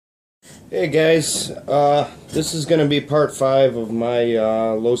Hey guys, this is going to be part 5 of my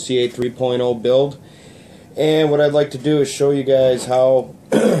Losi 3.0 build, and what I'd like to do is show you guys how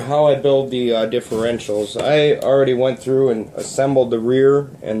how I build the differentials. I already went through and assembled the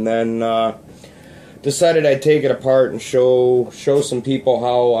rear, and then decided I'd take it apart and show some people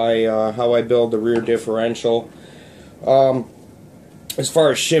how I build the rear differential. As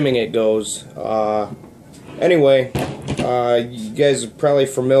far as shimming it goes, anyway. You guys are probably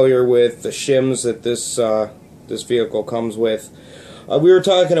familiar with the shims that this vehicle comes with. We were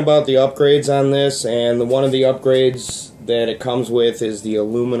talking about the upgrades on this, and one of the upgrades that it comes with is the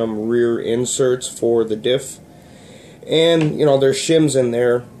aluminum rear inserts for the diff. And, you know, there's shims in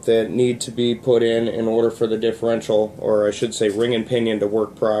there that need to be put in order for the differential, or I should say ring and pinion, to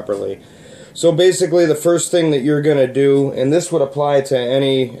work properly. So basically the first thing that you're going to do, and this would apply to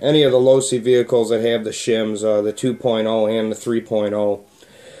any of the Losi vehicles that have the shims, the 2.0 and the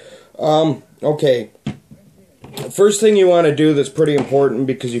 3.0. Okay, first thing you want to do that's pretty important,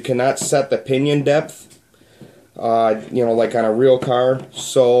 because you cannot set the pinion depth, you know, like on a real car.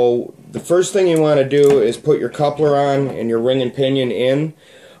 So the first thing you want to do is put your coupler on and your ring and pinion in.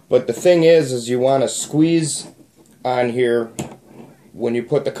 But the thing is you want to squeeze on here when you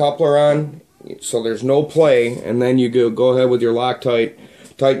put the coupler on, so there's no play, and then you go ahead with your Loctite,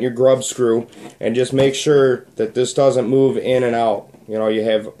 tighten your grub screw, and just make sure that this doesn't move in and out. You know, you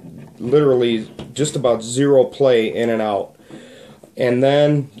have literally just about zero play in and out, and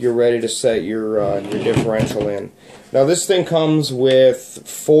then you're ready to set your differential in. Now this thing comes with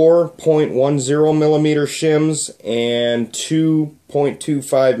 4.10 millimeter shims and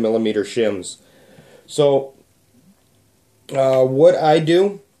 2.25 millimeter shims. So what I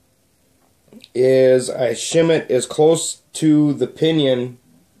do is I shim it as close to the pinion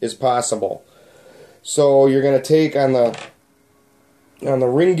as possible. So you're going to take on the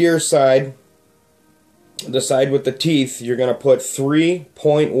ring gear side, the side with the teeth, you're going to put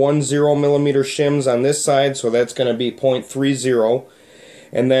 3.10 millimeter shims on this side, so that's going to be 0.30.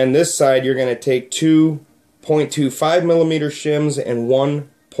 And then this side you're going to take 2.25 millimeter shims and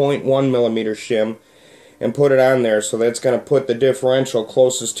 1.1 millimeter shim and put it on there, so that's going to put the differential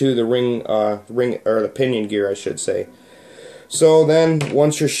closest to the ring or the pinion gear, I should say. So then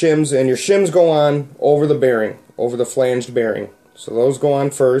once your shims go on over the bearing, over the flanged bearing, so those go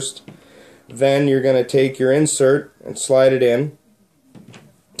on first. Then you're going to take your insert and slide it in,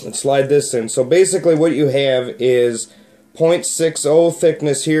 and slide this in. So basically what you have is 0.60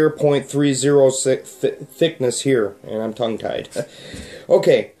 thickness here, 0.30 thickness here, and I'm tongue-tied.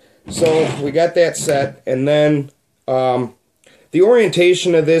 Okay. So we got that set, and then the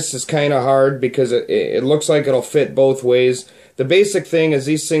orientation of this is kind of hard because it looks like it'll fit both ways. The basic thing is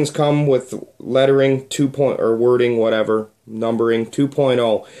these things come with lettering, or wording, whatever, numbering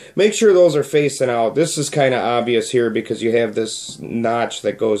 2.0. Make sure those are facing out. This is kind of obvious here because you have this notch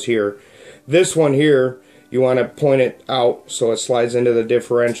that goes here. This one here, you want to point it out so it slides into the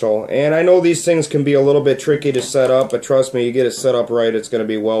differential. And I know these things can be a little bit tricky to set up, but trust me, you get it set up right, it's going to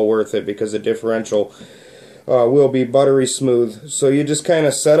be well worth it, because the differential will be buttery smooth. So you just kind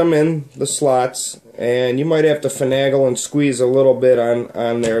of set them in the slots, and you might have to finagle and squeeze a little bit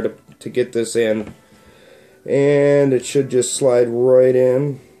on there to get this in. And it should just slide right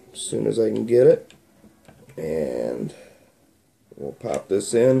in as soon as I can get it. And we'll pop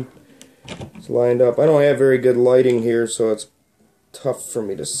this in. It's lined up. I don't have very good lighting here, so it's tough for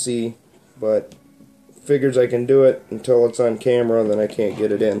me to see, but figures I can do it until it's on camera, then I can't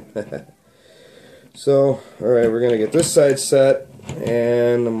get it in. So, alright, we're going to get this side set,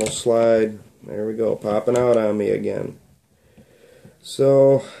 and I'm going to slide, there we go, popping out on me again.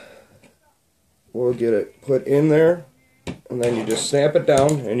 So, we'll get it put in there, and then you just snap it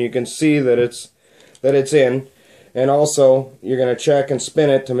down, and you can see that it's in. And also, you're going to check and spin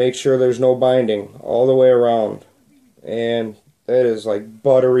it to make sure there's no binding all the way around. And that is like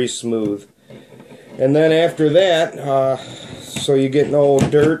buttery smooth. And then after that, so you get no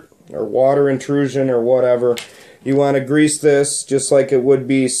dirt or water intrusion or whatever, you want to grease this just like it would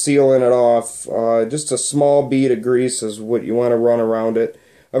be sealing it off. Just a small bead of grease is what you want to run around it.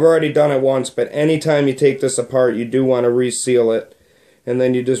 I've already done it once, but anytime you take this apart, you do want to reseal it. And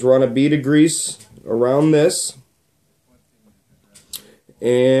then you just run a bead of grease around this.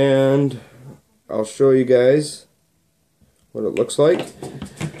 And I'll show you guys what it looks like.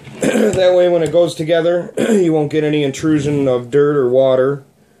 That way when it goes together, you won't get any intrusion of dirt or water.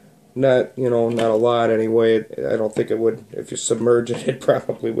 Not, you know, not a lot anyway. I don't think it would. If you submerge it, it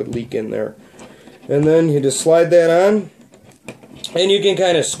probably would leak in there. And then you just slide that on, and you can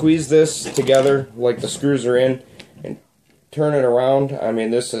kind of squeeze this together like the screws are in and turn it around. I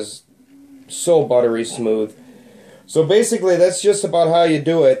mean, this is so buttery smooth. So basically, that's just about how you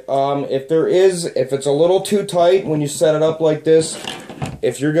do it. If it's a little too tight when you set it up like this,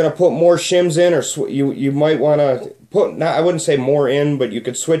 if you're gonna put more shims in, or you might want to put, I wouldn't say more in, but you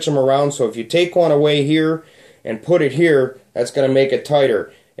could switch them around. So if you take one away here and put it here, that's gonna make it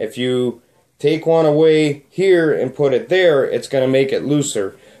tighter. If you take one away here and put it there, it's gonna make it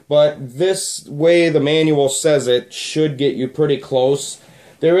looser. But this way the manual says it should get you pretty close.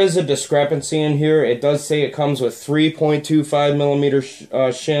 There is a discrepancy in here. It does say it comes with 3.25 millimeter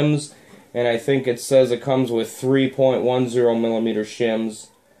shims, and I think it says it comes with 3.10 millimeter shims,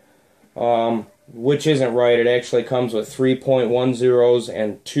 which isn't right. It actually comes with 3.10s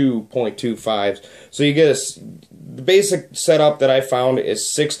and 2.25s. So you get the basic setup that I found is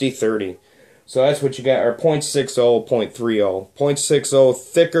 60-30. So that's what you got, or 0.60, 0.30. 0.60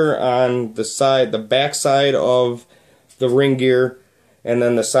 thicker on the side, the back side of the ring gear, and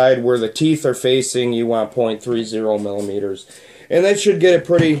then the side where the teeth are facing, you want 0.30 millimeters. And that should get it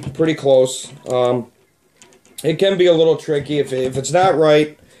pretty close. It can be a little tricky if it's not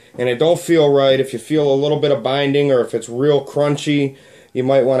right and it don't feel right. If you feel a little bit of binding or if it's real crunchy, you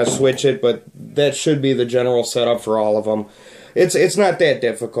might want to switch it, but that should be the general setup for all of them. It's not that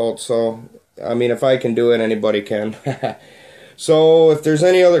difficult, so I mean, if I can do it, anybody can. So if there's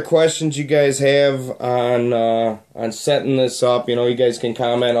any other questions you guys have on setting this up, you know, you guys can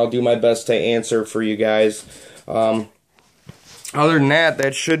comment. I'll do my best to answer for you guys. Other than that,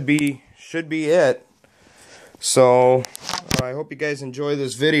 that should be it. So I hope you guys enjoy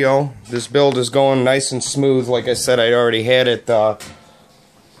this video. This build is going nice and smooth. Like I said, I already had it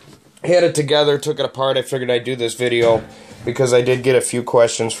together, took it apart. I figured I'd do this video because I did get a few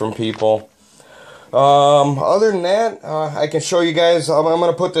questions from people. Other than that, I can show you guys. I'm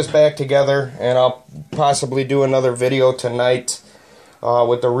going to put this back together, and I'll possibly do another video tonight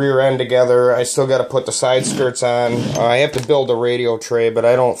with the rear end together. I still got to put the side skirts on. I have to build a radio tray, but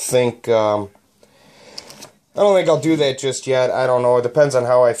I don't think I'll do that just yet. I don't know. It depends on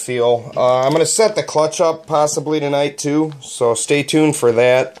how I feel. I'm going to set the clutch up possibly tonight too, so stay tuned for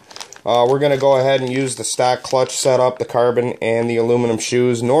that. We're going to go ahead and use the stock clutch setup, the carbon and the aluminum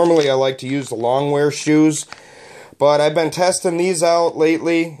shoes. Normally I like to use the long wear shoes, but I've been testing these out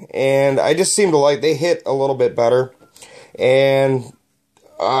lately, and I just seem to like, they hit a little bit better. And,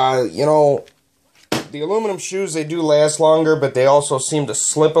 you know, the aluminum shoes, they do last longer, but they also seem to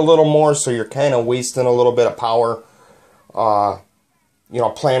slip a little more, so you're kind of wasting a little bit of power, you know,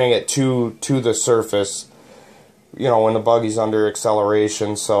 planting it to the surface, you know, when the buggy's under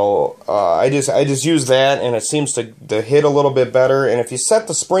acceleration. So I just use that, and it seems to hit a little bit better. And if you set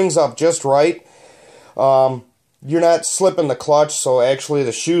the springs up just right, you're not slipping the clutch, so actually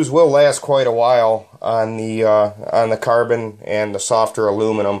the shoes will last quite a while on the carbon and the softer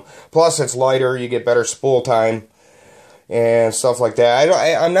aluminum. Plus it's lighter, you get better spool time and stuff like that.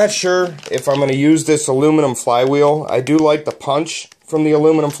 I'm not sure if I'm going to use this aluminum flywheel. I do like the punch from the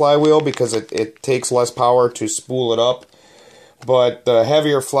aluminum flywheel because it takes less power to spool it up. But the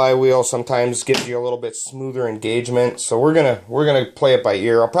heavier flywheel sometimes gives you a little bit smoother engagement. So we're gonna play it by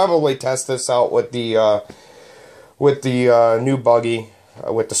ear. I'll probably test this out with the new buggy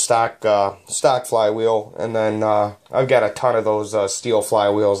with the stock flywheel, and then I've got a ton of those steel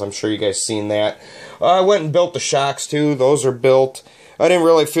flywheels. I'm sure you guys seen that. I went and built the shocks too. Those are built. I didn't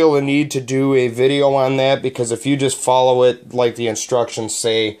really feel the need to do a video on that because if you just follow it like the instructions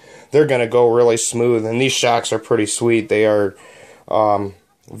say, they're going to go really smooth. And these shocks are pretty sweet. They are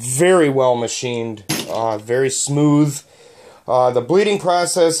very well machined, very smooth. The bleeding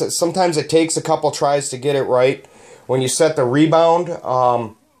process, sometimes it takes a couple tries to get it right. When you set the rebound,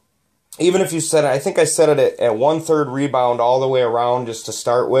 even if you set it, I think I set it at 1/3 rebound all the way around just to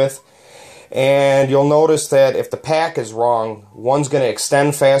start with. And you'll notice that if the pack is wrong, one's going to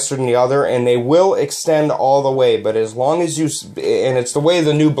extend faster than the other, and they will extend all the way. But as long as you, and it's the way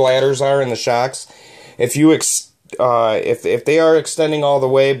the new bladders are in the shocks, if they are extending all the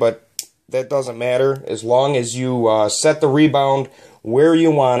way, but that doesn't matter as long as you set the rebound where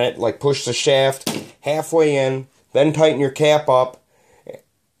you want it, like push the shaft halfway in, then tighten your cap up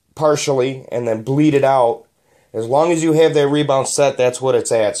partially, and then bleed it out. As long as you have that rebound set, that's what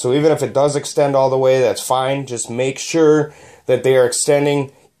it's at. So even if it does extend all the way, that's fine. Just make sure that they are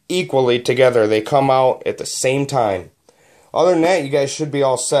extending equally together. They come out at the same time. Other than that, you guys should be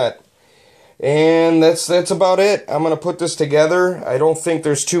all set. And that's about it. I'm going to put this together. I don't think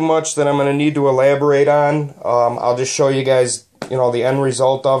there's too much that I'm going to need to elaborate on. I'll just show you guys, you know, the end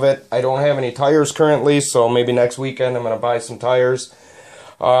result of it. I don't have any tires currently, so maybe next weekend I'm going to buy some tires.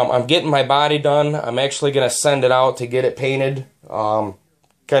 I'm getting my body done. I'm actually going to send it out to get it painted. Kind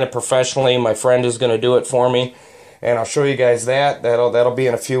kind of professionally. My friend is going to do it for me, and I'll show you guys that. That'll be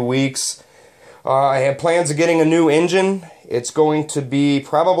in a few weeks. I have plans of getting a new engine. It's going to be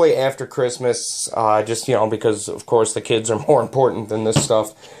probably after Christmas, just, you know, because, of course, the kids are more important than this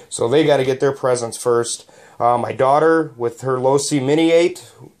stuff. So they got to get their presents first. My daughter, with her Losi Mini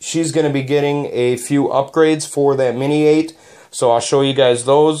 8, she's going to be getting a few upgrades for that Mini 8. So I'll show you guys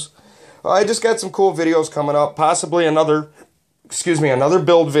those. I just got some cool videos coming up. Possibly another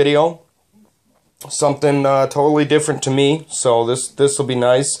build video. Something totally different to me. So this will be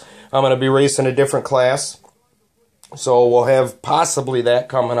nice. I'm going to be racing a different class. So we'll have possibly that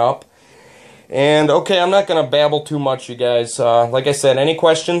coming up. And okay, I'm not going to babble too much, you guys. Like I said, any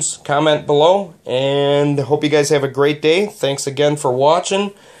questions, comment below. And hope you guys have a great day. Thanks again for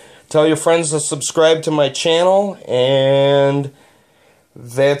watching. Tell your friends to subscribe to my channel. And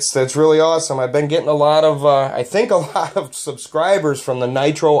that's really awesome. I've been getting a lot of, I think a lot of subscribers from the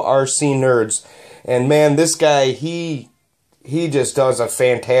Nitro RC Nerds. And man, this guy, he just does a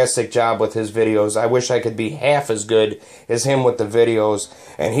fantastic job with his videos. I wish I could be half as good as him with the videos.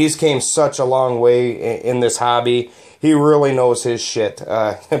 And he's came such a long way in this hobby. He really knows his shit.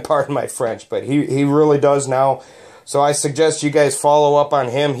 Pardon my French, but he really does now. So I suggest you guys follow up on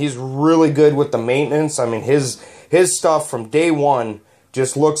him. He's really good with the maintenance. I mean, his stuff from day one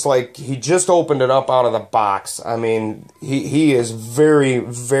just looks like he just opened it up out of the box. I mean, he is very,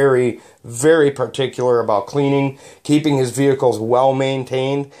 very, very particular about cleaning, keeping his vehicles well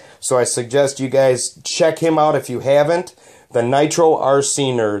maintained. So I suggest you guys check him out if you haven't. The Nitro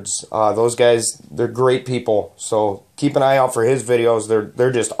RC Nerds. Those guys, they're great people. So keep an eye out for his videos.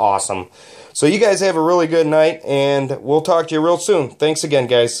 They're just awesome. So you guys have a really good night, and we'll talk to you real soon. Thanks again,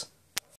 guys.